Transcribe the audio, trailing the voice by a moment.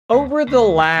Over the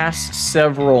last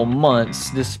several months,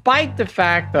 despite the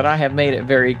fact that I have made it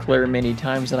very clear many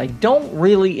times that I don't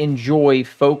really enjoy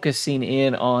focusing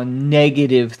in on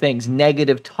negative things,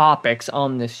 negative topics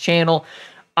on this channel,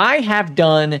 I have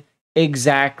done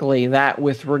exactly that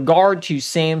with regard to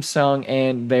Samsung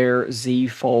and their Z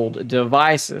Fold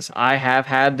devices. I have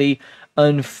had the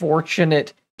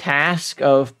unfortunate task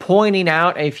of pointing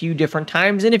out a few different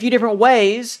times in a few different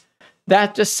ways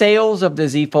that the sales of the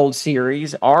Z Fold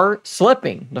series are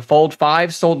slipping. The Fold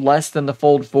 5 sold less than the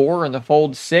Fold 4, and the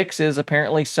Fold 6 is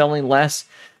apparently selling less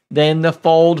than the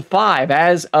Fold 5,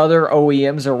 as other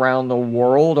OEMs around the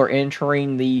world are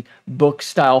entering the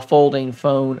book-style folding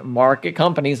phone market.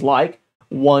 Companies like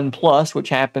OnePlus, which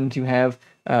happen to have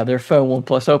their phone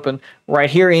OnePlus open right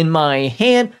here in my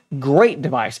hand. Great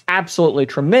device, absolutely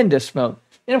tremendous phone.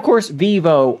 And of course,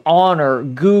 Vivo, Honor,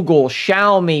 Google,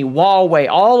 Xiaomi, Huawei,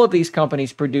 all of these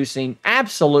companies producing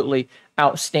absolutely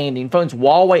outstanding phones.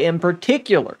 Huawei in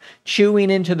particular, chewing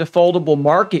into the foldable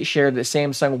market share that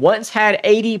Samsung once had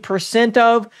 80%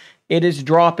 of. It is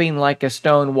dropping like a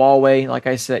stone. Huawei, like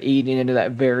I said, eating into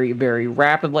that very, very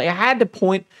rapidly. I had to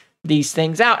point these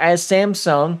things out as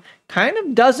Samsung kind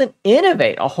of doesn't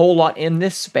innovate a whole lot in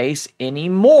this space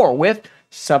anymore, with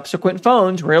subsequent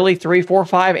phones, really 3, 4,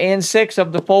 5, and 6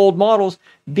 of the Fold models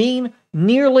being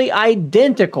nearly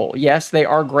identical. Yes, they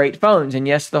are great phones, and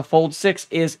yes, the Fold 6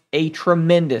 is a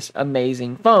tremendous,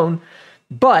 amazing phone,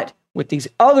 but with these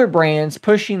other brands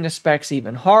pushing the specs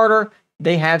even harder,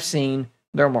 they have seen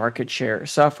their market share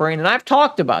suffering, and I've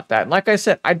talked about that. And like I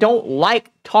said, I don't like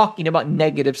talking about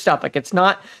negative stuff. Like, it's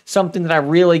not something that I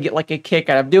really get like a kick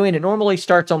out of doing. It normally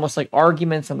starts almost like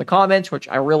arguments in the comments, which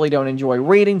I really don't enjoy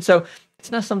reading, so it's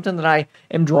not something that I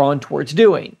am drawn towards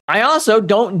doing. I also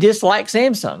don't dislike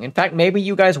Samsung. In fact, maybe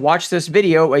you guys watched this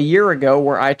video a year ago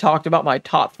where I talked about my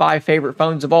top 5 favorite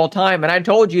phones of all time, and I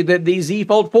told you that the Z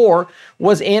Fold 4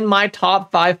 was in my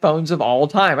top 5 phones of all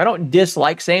time. I don't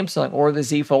dislike Samsung or the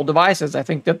Z Fold devices. I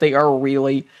think that they are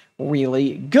really,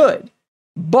 really good.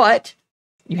 But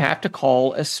you have to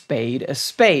call a spade a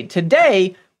spade.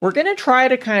 Today, we're going to try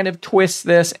to kind of twist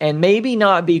this and maybe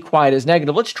not be quite as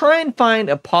negative. Let's try and find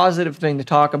a positive thing to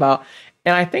talk about.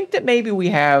 And I think that maybe we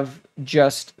have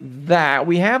just that.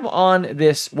 We have on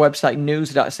this website,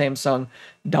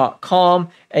 news.samsung.com,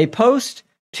 a post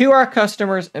to our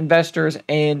customers, investors,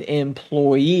 and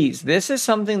employees. This is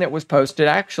something that was posted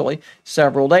actually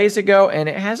several days ago, and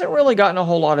it hasn't really gotten a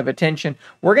whole lot of attention.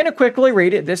 We're going to quickly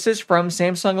read it. This is from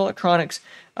Samsung Electronics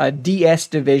DS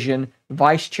Division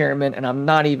Vice Chairman, and I'm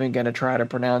not even going to try to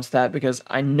pronounce that because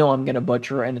I know I'm going to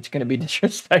butcher it and it's going to be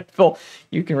disrespectful.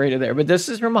 You can read it there. But this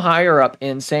is from a higher up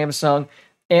in Samsung,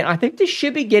 and I think this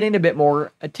should be getting a bit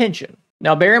more attention.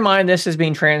 Now, bear in mind, this is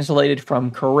being translated from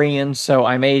Korean, so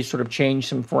I may sort of change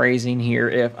some phrasing here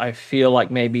if I feel like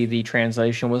maybe the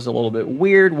translation was a little bit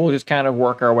weird. We'll just kind of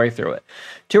work our way through it.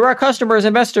 To our customers,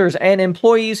 investors, and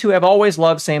employees who have always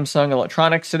loved Samsung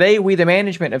Electronics, today we, the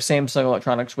management of Samsung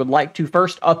Electronics, would like to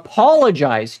first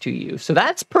apologize to you. So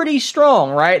that's pretty strong,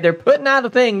 right? They're putting out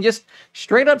a thing, just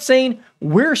straight up saying,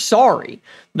 we're sorry.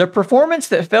 The performance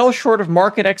that fell short of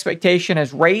market expectation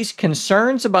has raised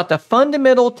concerns about the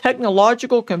fundamental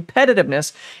technological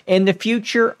competitiveness and the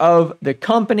future of the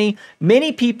company.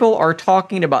 Many people are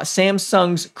talking about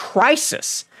Samsung's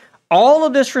crisis. All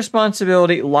of this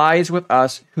responsibility lies with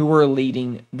us who are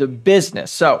leading the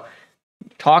business. So,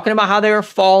 talking about how they are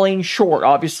falling short.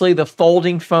 Obviously, the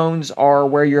folding phones are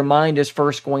where your mind is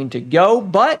first going to go,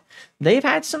 but they've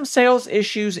had some sales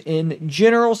issues in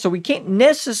general, so we can't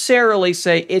necessarily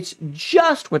say it's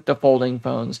just with the folding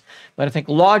phones, but I think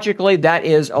logically that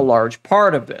is a large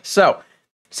part of this. So,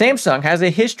 Samsung has a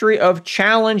history of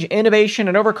challenge, innovation,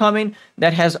 and overcoming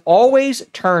that has always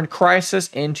turned crisis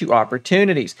into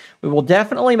opportunities. We will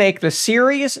definitely make the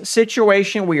serious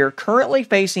situation we are currently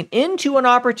facing into an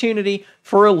opportunity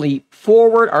for a leap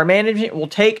forward. Our management will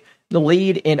take the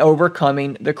lead in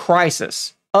overcoming the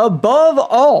crisis. Above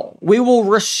all, we will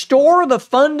restore the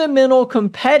fundamental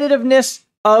competitiveness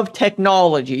of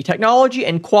technology. Technology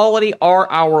and quality are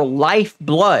our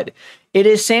lifeblood. It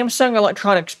is Samsung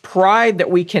Electronics' pride that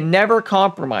we can never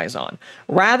compromise on.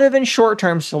 Rather than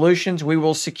short-term solutions, we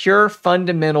will secure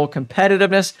fundamental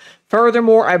competitiveness.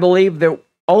 Furthermore, I believe that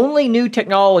only new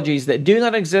technologies that do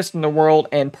not exist in the world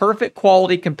and perfect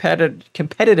quality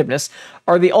competitiveness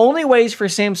are the only ways for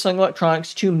Samsung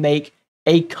Electronics to make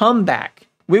a comeback.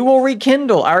 We will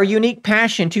rekindle our unique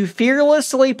passion to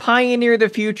fearlessly pioneer the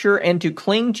future and to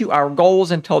cling to our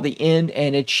goals until the end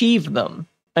and achieve them.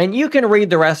 And you can read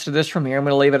the rest of this from here. I'm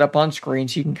going to leave it up on screen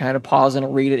so you can kind of pause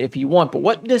and read it if you want. But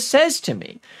what this says to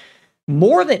me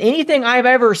more than anything I've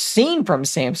ever seen from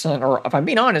Samsung, or if I'm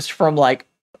being honest, from like,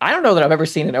 I don't know that I've ever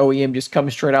seen an OEM just come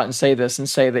straight out and say this and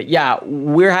say that, yeah,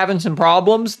 we're having some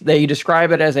problems. They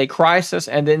describe it as a crisis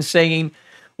and then saying,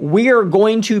 we are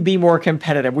going to be more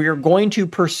competitive. We are going to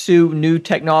pursue new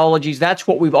technologies. That's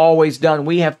what we've always done.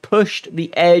 We have pushed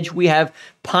the edge. We have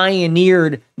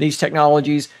pioneered these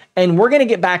technologies, and we're going to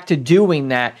get back to doing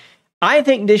that. I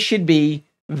think this should be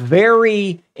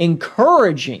very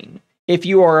encouraging if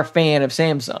you are a fan of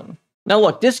Samsung. Now,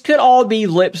 look, this could all be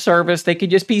lip service. They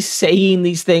could just be saying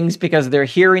these things because they're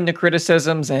hearing the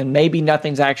criticisms and maybe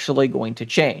nothing's actually going to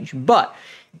change. But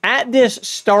at this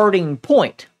starting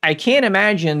point, I can't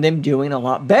imagine them doing a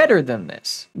lot better than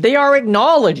this. They are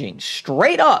acknowledging,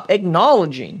 straight up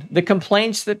acknowledging the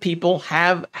complaints that people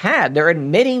have had. They're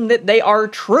admitting that they are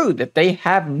true, that they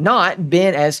have not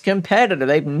been as competitive.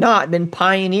 They've not been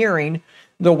pioneering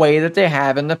the way that they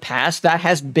have in the past. That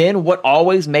has been what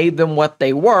always made them what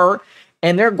they were,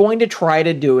 and they're going to try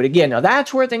to do it again. Now,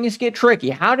 that's where things get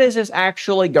tricky. How does this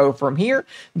actually go from here?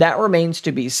 That remains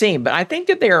to be seen. But I think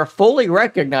that they are fully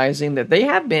recognizing that they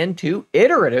have been too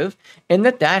iterative and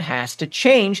that that has to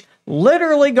change,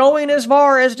 literally going as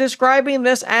far as describing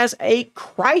this as a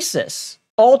crisis.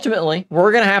 Ultimately,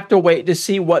 we're going to have to wait to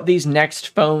see what these next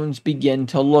phones begin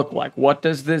to look like. What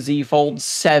does the Z Fold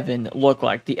 7 look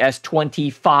like? The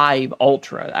S25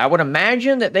 Ultra? I would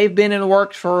imagine that they've been in the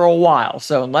works for a while.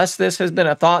 So unless this has been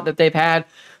a thought that they've had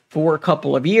for a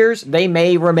couple of years, they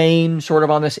may remain sort of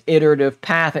on this iterative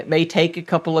path. It may take a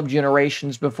couple of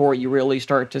generations before you really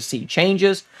start to see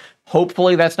changes.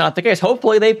 Hopefully that's not the case.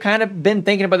 Hopefully they've kind of been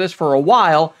thinking about this for a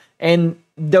while, and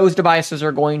those devices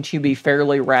are going to be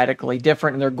fairly radically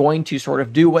different, and they're going to sort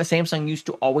of do what Samsung used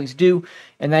to always do,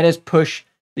 and that is push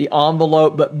the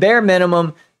envelope. But bare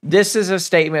minimum, this is a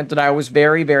statement that I was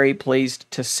very, very pleased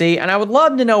to see, and I would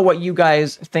love to know what you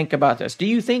guys think about this. Do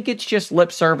you think it's just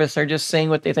lip service? They're just saying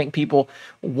what they think people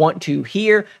want to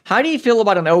hear? How do you feel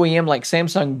about an OEM like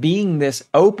Samsung being this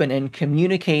open and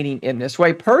communicating in this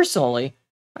way? Personally,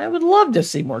 I would love to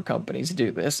see more companies do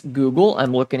this. Google,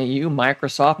 I'm looking at you.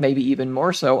 Microsoft, maybe even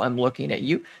more so, I'm looking at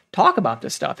you. Talk about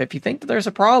this stuff. If you think that there's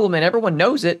a problem and everyone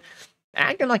knows it,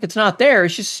 acting like it's not there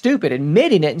is just stupid.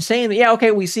 Admitting it and saying that, yeah,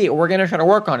 okay, we see it. We're going to try to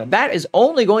work on it. That is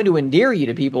only going to endear you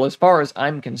to people as far as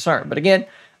I'm concerned. But again,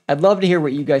 I'd love to hear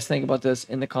what you guys think about this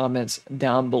in the comments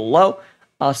down below.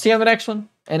 I'll see you on the next one.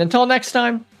 And until next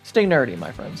time, stay nerdy,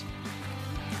 my friends.